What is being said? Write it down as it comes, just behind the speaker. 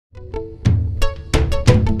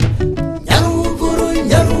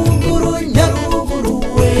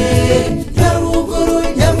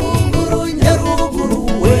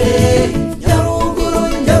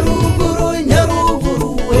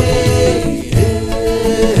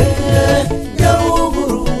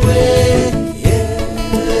Nyaruguru we,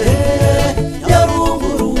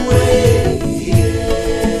 Nyaruguru we.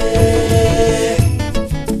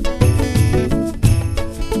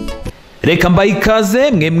 Reka mbaye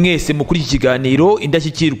ikaze mwe mwese muri iki kiganiro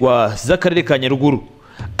indashyikirwa z'akarere ka Nyaruguru.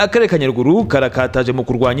 Akarere ka Nyaruguru karakataje mu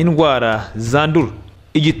kurwanya indwara zandura.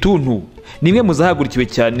 Igituntu ni imwe mu zahagurikiwe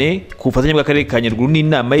cyane ku bufatanye bw'akarere ka Nyaruguru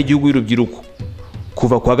n'inama y'igihugu y'urubyiruko.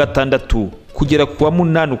 Kuva kuwa gatandatu kugera kuwa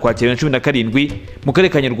 8 Ukwakira 2017 mu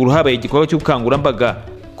karere ka Nyaruguru habaye igikorwa cy'ubukangurambaga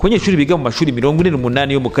ku banyeshuri biga mu mashuri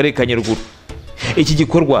 48 yo mu karere ka Nyaruguru. Iki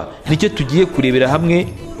gikorwa nicyo tugiye kurebera hamwe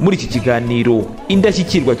muri iki kiganiro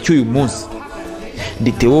indashyikirwa cy'uyu munsi.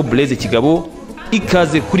 Ndi Theo Blaise Kigabo,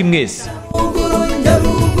 ikaze kuri mwese.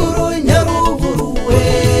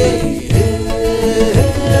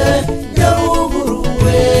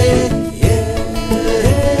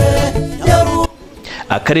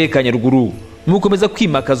 Akarere ka Nyaruguru mukomeza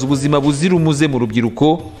kwimakaza ubuzima buzira umuze mu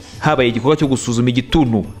rubyiruko, habaye igikorwa cyo gusuzuma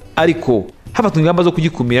igituntu ariko hafatwa ingamba zo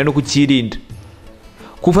kugikumira no kukirinda.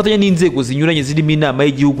 Kufatanya n'inzego zinyuranye zirimo inama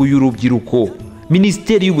y'igihugu y'urubyiruko,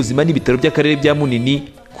 Minisiteri y'Ubuzima n'ibitaro by'akarere bya Munini,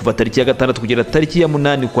 kuva tariki ya 6 kugera tariki ya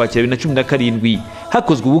 8 Ukwakira 2017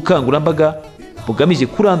 hakozwe ubukangurambaga bugamije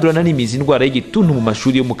kurandurana n'imizi indwara y'igituntu mu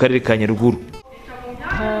mashuri yo mu karere ka Nyaruguru.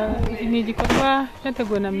 Ni igikorwa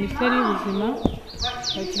cyateguwe na Minisiteri y'Ubuzima,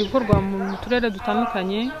 kiri gukorwa mu turere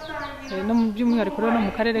dutandukanye no mu by'umwihariko no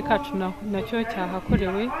mu karere kacu nacyo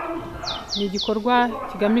cyahakorewe. Ni igikorwa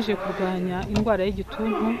kigamije kurwanya indwara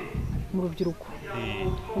y'igituntu mu rubyiruko.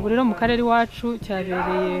 Ubu rero mu karere iwacu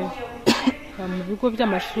cyabereye mu bigo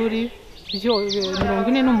by'amashuri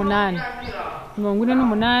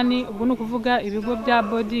 48. Ubwo ni ukuvuga ibigo bya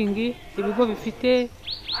boarding, ibigo bifite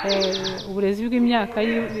uburezi bw'imyaka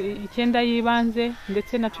 9 y'ibanze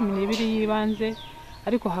ndetse na 12 y'ibanze,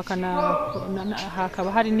 ariko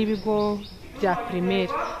hakaba hari n'ibigo bya primaire.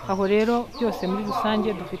 Aho rero byose muri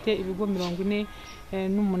rusange dufite ibigo 48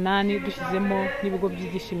 dushyizemo n'ibigo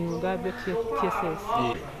byigisha imyuga byo TSS.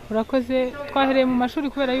 Urakoze. Twahereye mu mashuri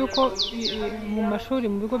kubera yuko mu mashuri,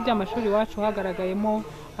 mu bigo by'amashuri iwacu hagaragayemo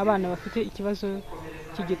abana bafite ikibazo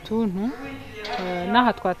cy'igituntu.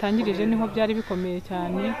 N'aha twatangirije niho byari bikomeye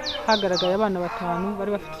cyane, hagaragaye abana 5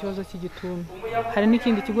 bari bafite ikibazo cy'igituntu. Hari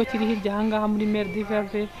n'ikindi kigo kiri hirya ahangaha muri Mer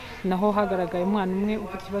d'Iverve, naho hagaragaye umwana umwe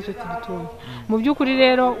ufite ikibazo cy'igituntu. Mu by'ukuri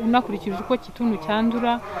rero unakurikije uko igituntu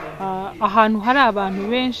cyandura, ahantu hari abantu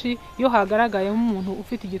benshi, iyo hagaragayemo umuntu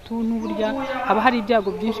ufite igituntu burya haba hari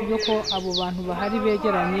ibyago byinshi byo ko abo bantu bahari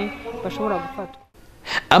begeranye bashobora gufatwa.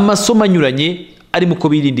 Amasomo anyuranye arimo uko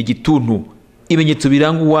birinda igituntu, ibimenyetso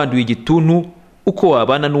biranga uwanduye igituntu, uko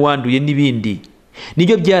wabana n'uwanduye n'ibindi,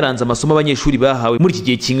 nibyo byaranze amasomo abanyeshuri bahawe muri iki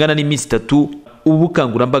gihe kingana n'iminsi 3 ubu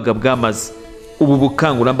bukangurambaga bwamaze. Ubu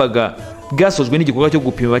bukangurambaga bwasojwe n'igikorwa cyo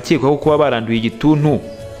gupima abakekwaho kuba baranduye igituntu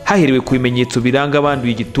haherewe ku bimenyetso biranga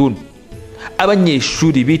abanduye igituntu.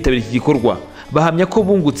 Abanyeshuri bitabiriye iki gikorwa bahamya ko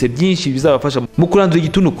bungutse byinshi bizabafasha mu kurandura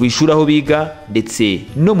igituntu ku ishuri aho biga ndetse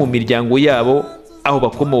no mu miryango yabo aho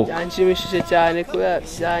bakomoka. Byanshimishije cyane kuba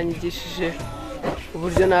byanyigishije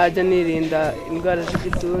uburyo najya nirinda indwara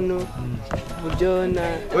z'igituntu,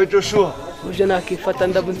 uburyo nakifata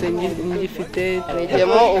ndabuze ngifite.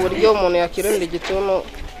 Nigemo uburyo umuntu yakirinda igituntu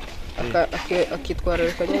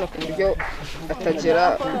akitwararika nyine ku buryo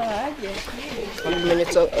atagera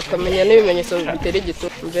ibimenyetso, akamenya n'ibimenyetso bitera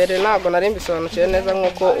igituntu. Mbere ntabwo nari mbisobanukiwe neza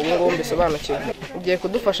nk'uko ubu ngubu mbisobanukiwe. Ugiye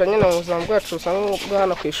kudufasha nyine mu buzima bwacu busanzwe bwa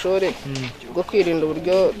hano ku ishuri bwo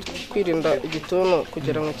kwirinda igituntu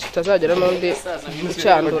kugira ngo kitazagera n'undi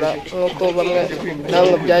ucyandura nk'uko bamwe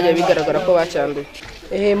namwe byagiye bigaragara ko bacyanduye.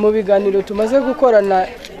 Mu biganiro tumaze gukorana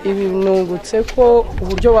ibinungutse ko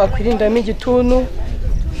uburyo wakwirindamo igituntu,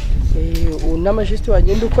 n'amajisiti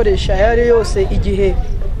wagenda ukoresha ayari yose igihe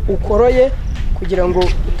ukoroye kugira ngo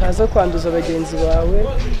utaza kwanduza bagenzi bawe,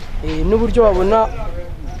 n'uburyo wabona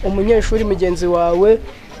umunyeshuri mugenzi wawe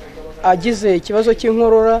agize ikibazo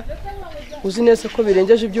cy'inkorora uzi neza ko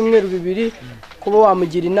birengeje ibyumweru 2 kuba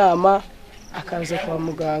wamugira inama akaza kwa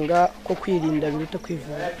muganga ko kwirinda biruta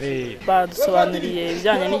kwivura. Badusobanuriye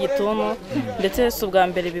ibijyanye n'igituntu ndetse si ubwa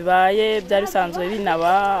mbere bibaye, byari bisanzwe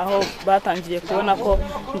binaba aho batangiriye kubona ko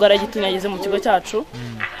indwara y'igituntu yageze mu kigo cyacu.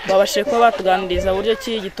 Babashije kuba batuganiriza uburyo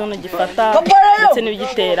ki igituntu gifata ndetse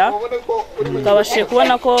n'ibigitera. Babashije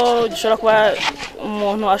kubona ko gishobora kuba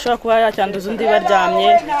umuntu ashobora kuba yacyanduza undi baryamye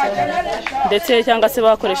ndetse cyangwa se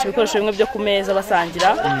bakoresha ibikoresho bimwe byo ku meza basangira.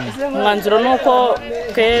 Umwanzuro nuko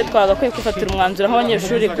twe twagakwiye kwifatira umwanzuro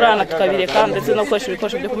nk'abanyeshuri kurana tukabireka ndetse no gukoresha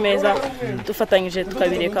ibikoresho byo ku meza dufatanyije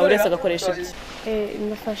tukabireka, buri wese agakoresha ibye.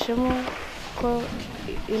 Nafashemo ko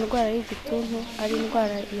indwara y'igituntu ari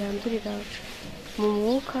indwara yandurira mu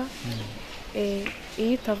mwuka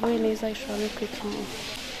iyo itavuye neza ishobora no kwica umuntu.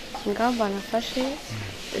 Ingamba nafashe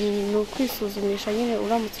ni ukwisuzumisha nyine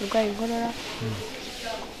uramutse urwaye inkorora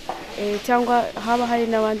cyangwa haba hari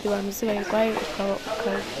n'abandi bantu uzi bayirwaye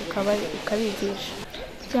ukabigisha.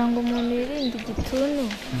 kugira ngo umuntu yirinde igituntu,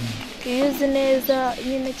 iyo uzi neza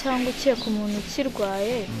nyine cyangwa ukeka umuntu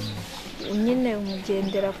ukirwaye nyine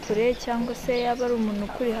umugendera kure, cyangwa se yaba ari umuntu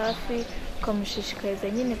ukuri hafi ukamushishikariza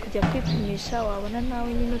nyine kujya kwipimisha. Wabona nawe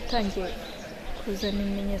nyine utangiye kuzana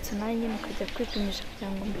ibimenyetso nawe nyine ukajya kwipimisha kugira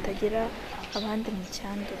ngo mutagira abandi mu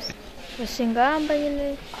cyanduza. Bashinga ingamba nyine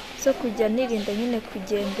zo kujya nirinda nyine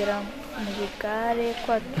kugendera mu bigare,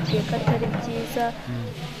 twatubwiye ko atari byiza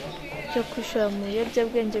byo kwishora mu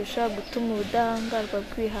biyobyabwenge bishobora gutuma ubudahangarwa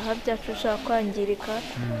bw'ibihaha byacu bushobora kwangirika,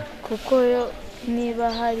 kuko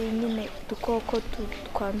niba hari nyine udukoko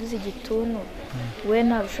twanduza igituntu we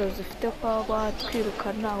nta bushobozi ufite kuba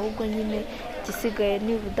watwirukana, ahubwo nyine igisigaye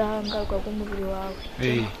ni ubudahangarwa bw'umubiri wawe.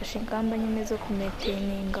 Fasha ingamba nyine zo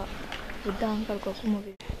kumeteninga ubudahangarwa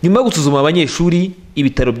bw'umubiri. Nyuma yo gusuzuma abanyeshuri,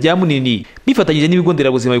 ibitaro bya Munini bifatanyije n'ibigo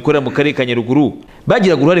nderabuzima bikorera mu karere ka Nyaruguru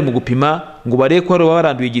bagiraga uruhare mu gupima ngo barebe ko hari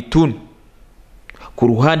abaranduye igituntu. Ku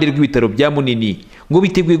ruhande rw'ibitaro bya Munini ngo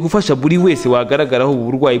biteguye gufasha buri wese wagaragaraho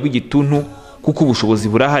uburwayi bw'igituntu, kuko ubushobozi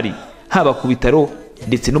burahari haba ku bitaro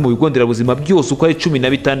ndetse no mu bigo nderabuzima byose uko ari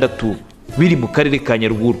 16 biri mu karere ka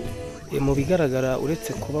Nyaruguru. Mu bigaragara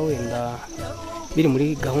uretse kuba wenda biri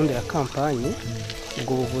muri gahunda ya kampanye,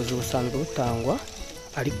 ubwo buvuzi busanzwe butangwa,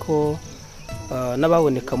 ariko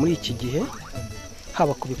n'ababoneka muri iki gihe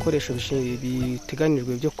haba ku bikoresho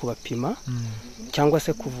biteganijwe byo kubapima cyangwa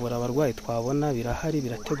se kuvura abarwayi twabona birahari,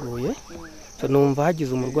 birateguye. Numva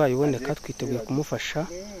hagize umurwayi uboneka twiteguye kumufasha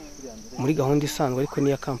muri gahunda isanzwe, ariko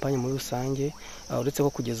n'iya kampanye muri rusange. Uretse ko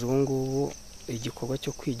kugeza ubu ngubu igikorwa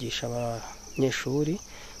cyo kwigisha abanyeshuri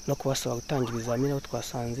no kubasaba gutanga ibizamini aho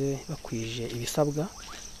twasanze bakwije ibisabwa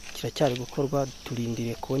kiracyari gukorwa.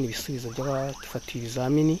 Turindiriye kubona ibisubizo by'abafatiye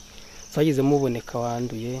ibizamini, twagizemo uboneka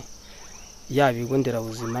wanduye, yaba ibigo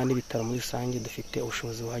nderabuzima n'ibitaro muri rusange dufite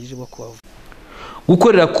ubushobozi buhagije bwo kubavura.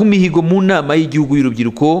 Gukorera ku mihigo mu nama y'igihugu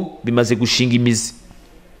y'urubyiruko bimaze gushinga imizi.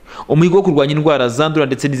 Umuhigo wo kurwanya indwara zandura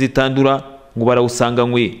ndetse n'izitandura ngo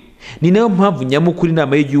barawusanganywe. Ni nayo mpamvu nyamukuru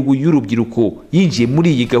inama y'igihugu y'urubyiruko yinjiye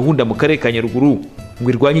muri iyi gahunda mu karere ka Nyaruguru ngo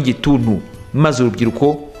irwanye igituntu, maze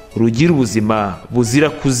urubyiruko rugira ubuzima buzira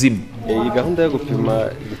kuzima. Iyi gahunda yo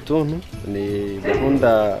gupima igituntu ni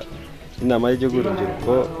gahunda inama y'igihugu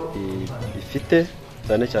y'urubyiruko ifite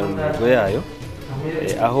cyane cyane mu mihigo yayo,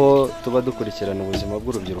 aho tuba dukurikirana ubuzima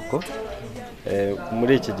bw'urubyiruko.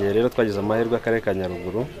 Muri iki gihe rero twagize amahirwe akarere ka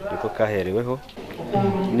Nyaruguru niko kahereweho.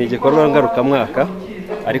 Ni igikorwa ngarukamwaka,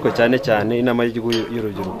 ariko cyane cyane inama y'igihugu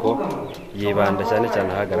y'urubyiruko yibanda cyane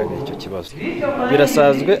cyane ahagaragara icyo kibazo.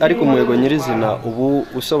 Birasazwe, ariko umuhigo nyirizina ubu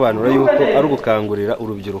usobanura yuko ari ugukangurira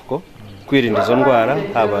urubyiruko kwirinda izo ndwara,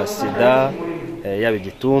 haba sida, yaba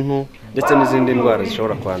igituntu ndetse n'izindi ndwara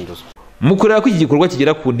zishobora kwanduzwa. Mu kureba ko iki gikorwa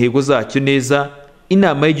kigera ku ntego zacyo neza,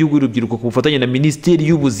 inama y'igihugu y'urubyiruko ku bufatanye na Minisiteri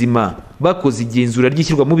y'Ubuzima bakoze igenzura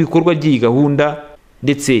ry'ishyirwa mu bikorwa ry'iyi gahunda,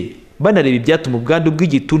 ndetse banareba ibyatuma ubwandu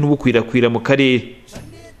bw'igituntu bukwirakwira mu karere.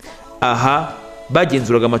 Aha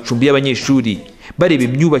bagenzuraga amacumbi y'abanyeshuri, bareba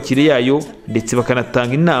imyubakire yayo, ndetse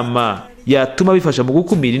bakanatanga inama yatuma bifasha mu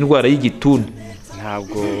gukumira indwara y'igituntu.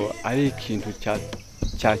 Ntabwo ari ikintu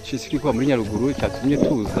cyacitse kuba muri Nyaruguru cyatumye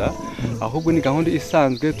tuza, ahubwo ni gahunda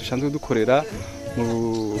isanzwe dusanzwe dukorera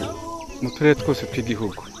mu turere twose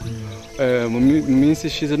tw'igihugu. Mu minsi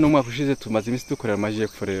ishize n'umwaka ushize tumaze iminsi dukorera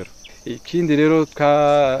amajyepfo. Rero ikindi rero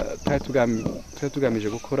twari tugamije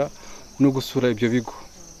gukora no gusura ibyo bigo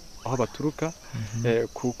aho baturuka,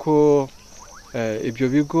 kuko ibyo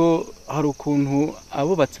bigo hari ukuntu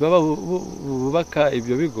abubatsi baba bubaka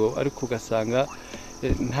ibyo bigo, ariko ugasanga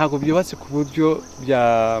ntabwo byubatse ku buryo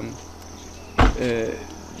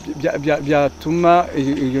byatuma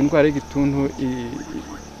iyo ndwara y'igituntu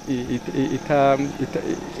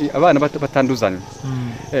abana batanduzanya.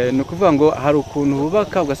 Ni ukuvuga ngo hari ukuntu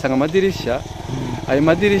bubaka ugasanga amadirishya, ayo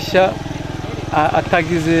madirishya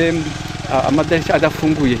atagize amadirishya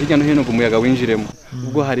adafunguye hirya no hino ngo umuyaga winjiremo.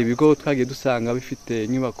 Ubwo hari ibigo twagiye dusanga bifite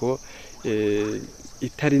inyubako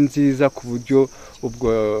itari nziza ku buryo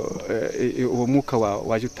uwo mwuka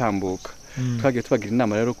waje utambuka. Twagiye tubagira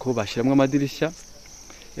inama rero ko bashyiramo amadirishya,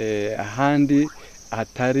 ahandi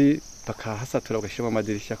hatari bakahasatura bagashyiramo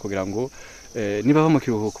amadirishya, kugira ngo niba mu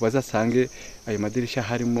kiruhuko bazasange ayo madirishya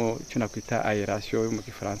harimo icyo nakwita aeration mu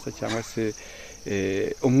Gifaransa, cyangwa se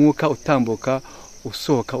umwuka utambuka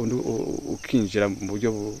usohoka ukinjira mu buryo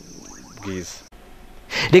bwiza.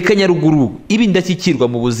 Reka Nyaruguru iba indashyikirwa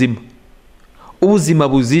mu buzima. Ubuzima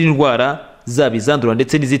buzira indwara zaba izandura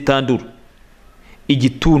ndetse n'izitandura.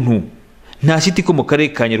 Igituntu nta shiti ko mu karere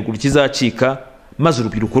ka Nyaruguru kizacika maze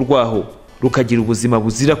urubyiruko rwaho rukagira ubuzima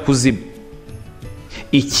buzira kuzima.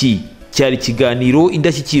 Iki cyari ikiganiro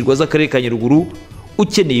indashyikirwa z'akarere ka Nyaruguru.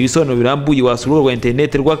 Ukeneye ibisobanuro birambuye wasura urubuga rwa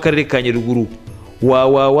interineti rw'akarere ka Nyaruguru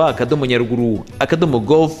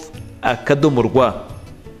www.nyaruguru.gov.rw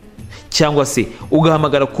cyangwa se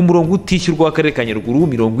ugahamagara ku murongo utishyurwa w'akarere ka Nyaruguru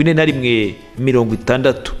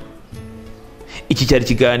 4160. Iki cyari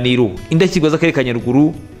ikiganiro indashyikirwa z'akarere ka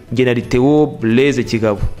Nyaruguru. Nge na Theo Blaise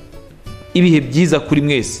Kigabo. Ibihe byiza kuri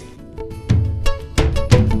mwese.